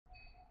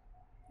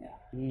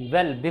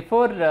Well,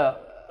 before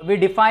we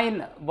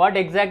define what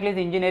exactly is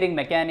engineering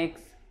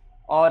mechanics,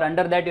 or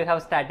under that you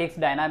have statics,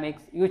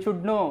 dynamics, you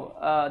should know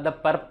the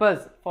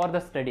purpose for the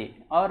study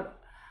or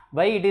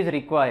why it is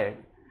required.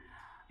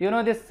 You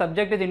know, this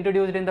subject is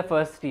introduced in the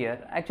first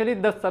year. Actually,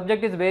 the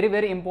subject is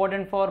very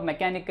important for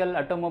mechanical,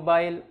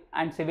 automobile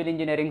and civil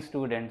engineering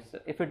students.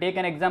 If you take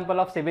an example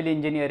of civil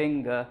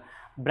engineering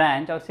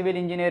branch or civil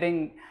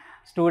engineering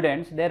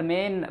students, their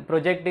main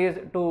project is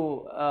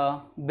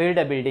to build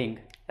a building,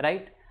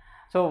 right?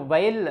 So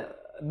while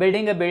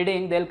building a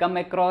building, they'll come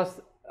across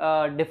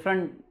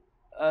different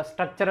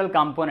structural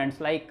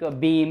components like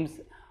beams,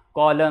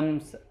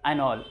 columns and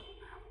all.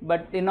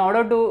 But in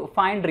order to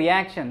find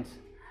reactions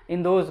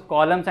in those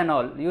columns and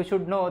all, you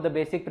should know the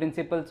basic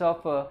principles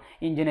of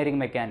engineering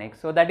mechanics.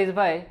 So that is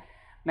why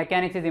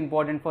mechanics is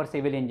important for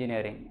civil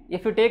engineering.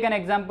 If you take an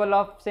example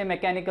of say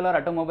mechanical or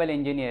automobile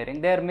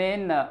engineering, their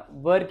main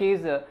work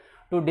is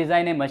to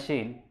design a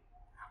machine.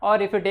 Or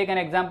if you take an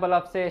example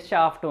of say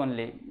shaft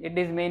only, it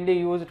is mainly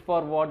used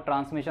for what?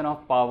 Transmission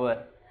of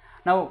power.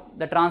 Now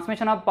the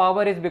transmission of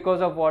power is because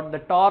of what? The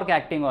torque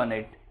acting on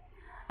it.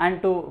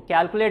 And to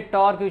calculate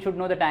torque, you should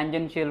know the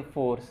tangential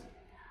force.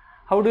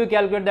 How do you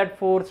calculate that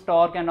force,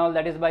 torque and all?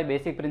 That is by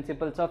basic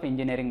principles of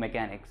engineering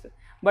mechanics.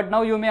 But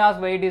now you may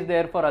ask why it is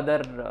there for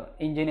other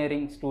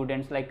engineering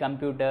students like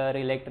computer,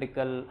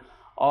 electrical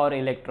or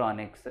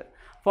electronics.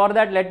 For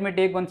that, let me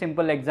take one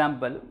simple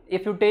example.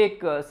 If you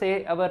take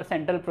say our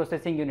central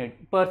processing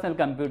unit, personal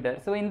computer,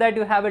 so in that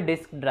you have a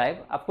disk drive.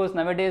 Of course,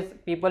 nowadays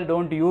people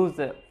don't use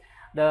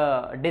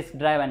the disk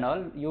drive and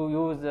all, you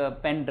use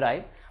pen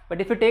drive. But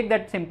if you take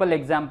that simple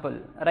example,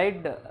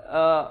 right,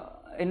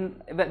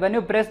 when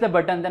you press the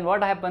button, then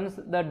what happens?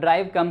 The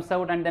drive comes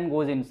out and then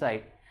goes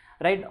inside,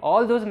 right?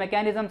 All those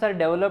mechanisms are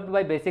developed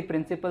by basic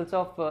principles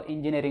of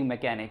engineering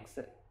mechanics.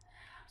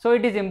 So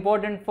it is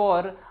important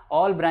for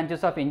all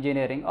branches of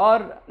engineering.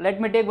 Or let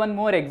me take one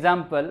more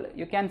example.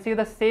 You can see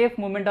the safe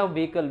movement of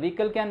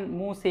vehicle can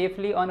move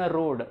safely on a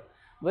road.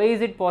 Why is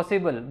it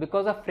possible?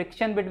 Because of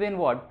friction between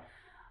what?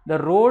 The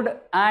road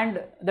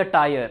and the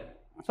tire.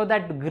 So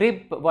that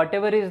grip,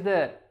 whatever is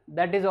there,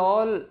 that is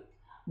all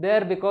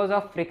there because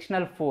of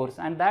frictional force.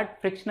 And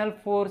that frictional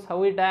force,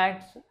 how it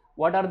acts,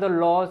 what are the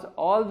laws,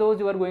 all those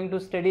you are going to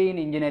study in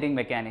engineering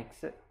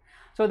mechanics.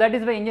 So that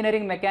is why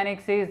engineering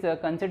mechanics is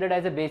considered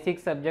as a basic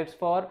subject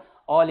for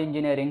all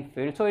engineering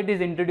fields. So it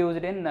is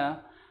introduced in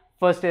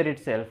first year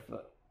itself.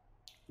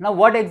 Now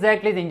what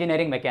exactly is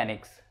engineering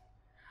mechanics?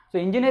 So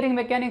engineering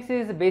mechanics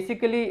is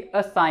basically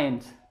a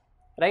science,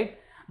 right,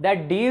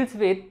 that deals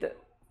with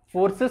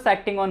forces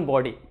acting on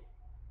body.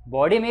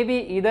 Body may be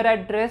either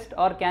at rest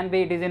or can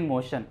be it is in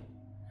motion.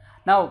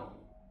 Now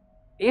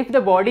if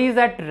the body is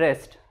at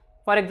rest,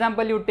 for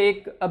example you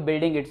take a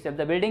building itself,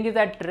 the building is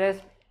at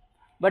rest,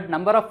 but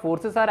number of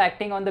forces are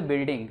acting on the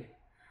building,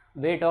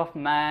 weight of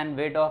man,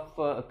 weight of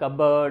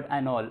cupboard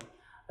and all,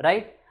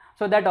 right?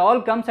 So that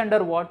all comes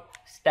under what?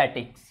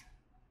 Statics.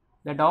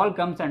 That all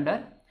comes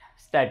under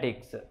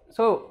statics.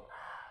 So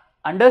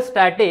under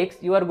statics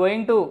you are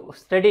going to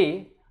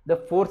study the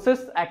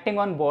forces acting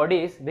on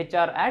bodies which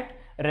are at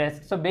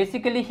rest. So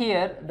basically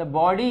here the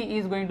body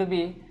is going to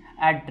be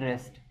at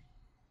rest,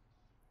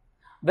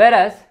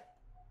 whereas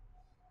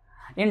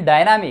in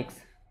dynamics,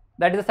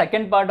 that is the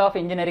second part of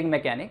engineering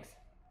mechanics.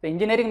 So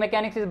engineering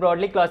mechanics is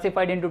broadly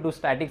classified into two,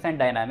 statics and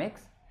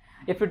dynamics.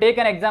 If you take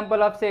an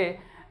example of say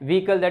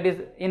vehicle that is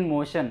in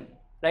motion,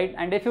 right,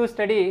 and if you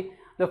study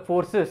the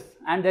forces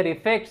and their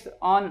effects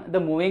on the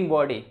moving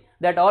body,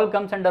 that all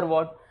comes under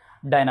what?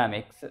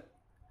 Dynamics.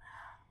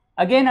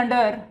 Again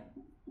under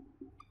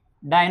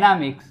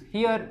dynamics,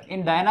 here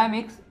in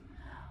dynamics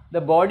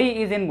the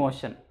body is in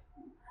motion.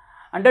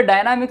 Under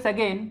dynamics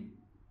again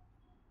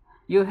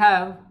you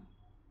have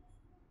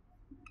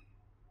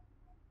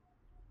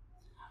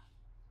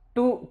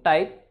two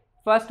types.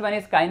 First one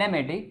is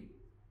kinematic,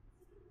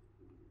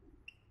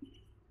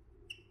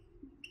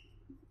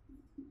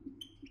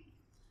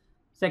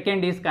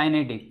 second is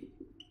kinetic.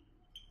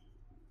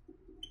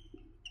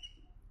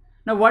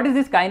 Now what is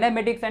this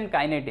kinematics and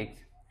kinetics?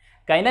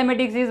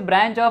 Kinematics is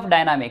branch of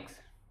dynamics.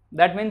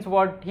 That means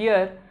what?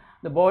 Here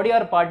the body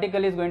or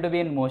particle is going to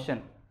be in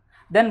motion.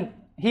 Then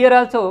here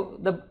also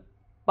the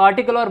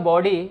particle or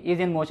body is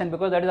in motion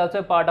because that is also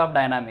a part of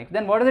dynamics.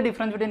 Then what is the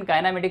difference between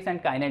kinematics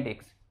and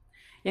kinetics?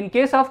 In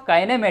case of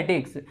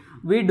kinematics,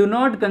 we do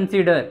not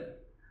consider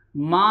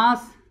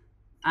mass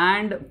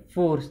and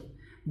force.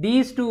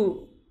 These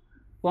two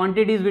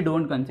quantities we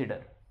don't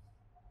consider.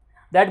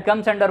 That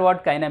comes under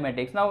what?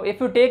 Kinematics. Now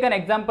if you take an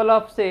example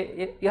of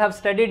say you have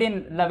studied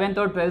in 11th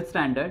or 12th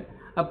standard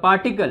a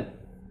particle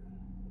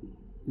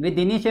with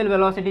initial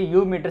velocity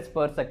u meters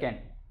per second,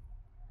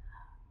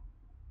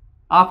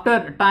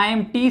 after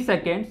time t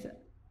seconds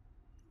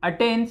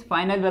attains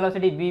final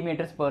velocity v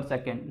meters per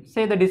second.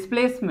 Say the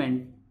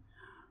displacement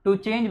to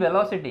change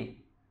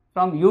velocity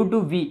from u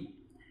to v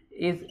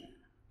is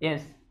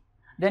s.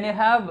 Then you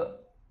have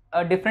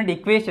different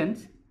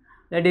equations,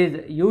 that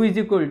is u is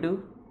equal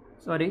to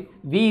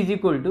v is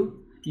equal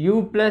to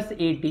u plus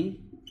at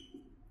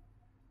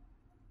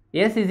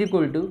S is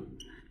equal to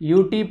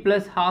ut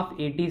plus half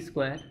at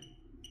square,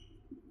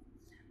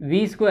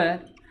 v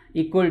square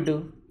equal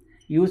to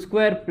u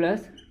square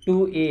plus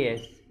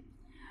 2as.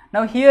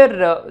 Now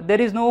here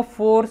there is no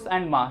force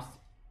and mass,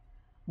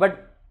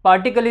 but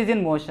particle is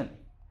in motion.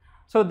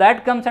 So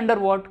that comes under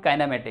what?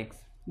 Kinematics.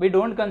 We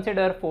don't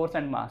consider force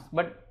and mass,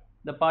 but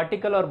the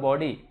particle or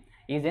body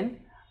is in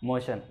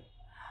motion.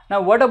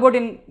 Now what about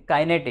in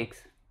kinetics?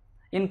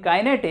 In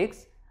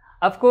kinetics,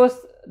 of course,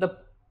 the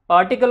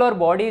particle or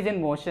body is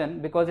in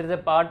motion because it is a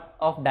part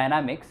of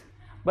dynamics,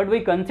 but we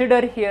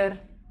consider here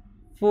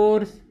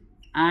force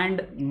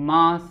and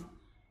mass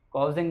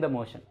causing the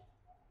motion.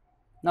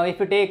 Now if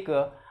you take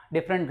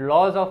different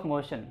laws of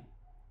motion,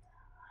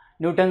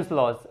 Newton's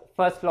laws,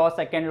 first law,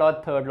 second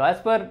law, third law.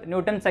 As per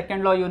Newton's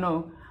second law, you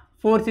know,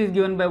 force is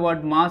given by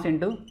what? Mass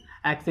into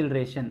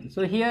acceleration.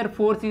 So here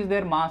force is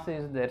there, mass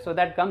is there. So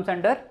that comes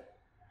under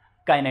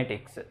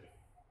kinetics.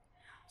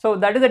 So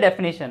that is the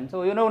definition.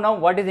 So you know now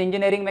what is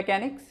engineering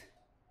mechanics,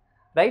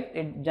 right?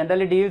 It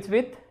generally deals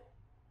with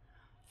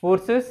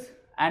forces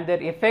and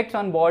their effects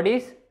on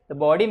bodies. The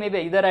body may be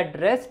either at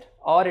rest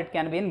or it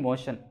can be in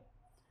motion.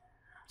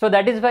 So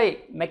that is why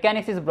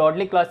mechanics is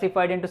broadly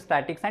classified into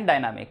statics and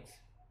dynamics.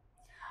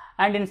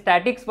 And in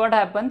statics, what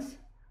happens?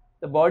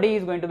 The body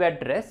is going to be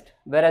at rest,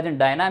 whereas in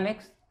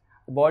dynamics,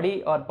 the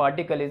body or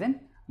particle is in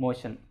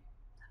motion.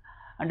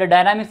 Under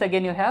dynamics,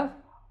 again you have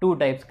two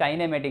types,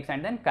 kinematics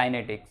and then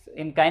kinetics.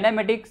 In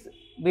kinematics,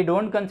 we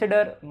don't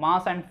consider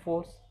mass and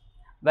force,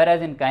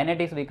 whereas in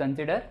kinetics we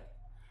consider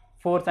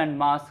force and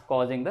mass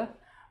causing the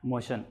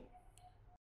motion.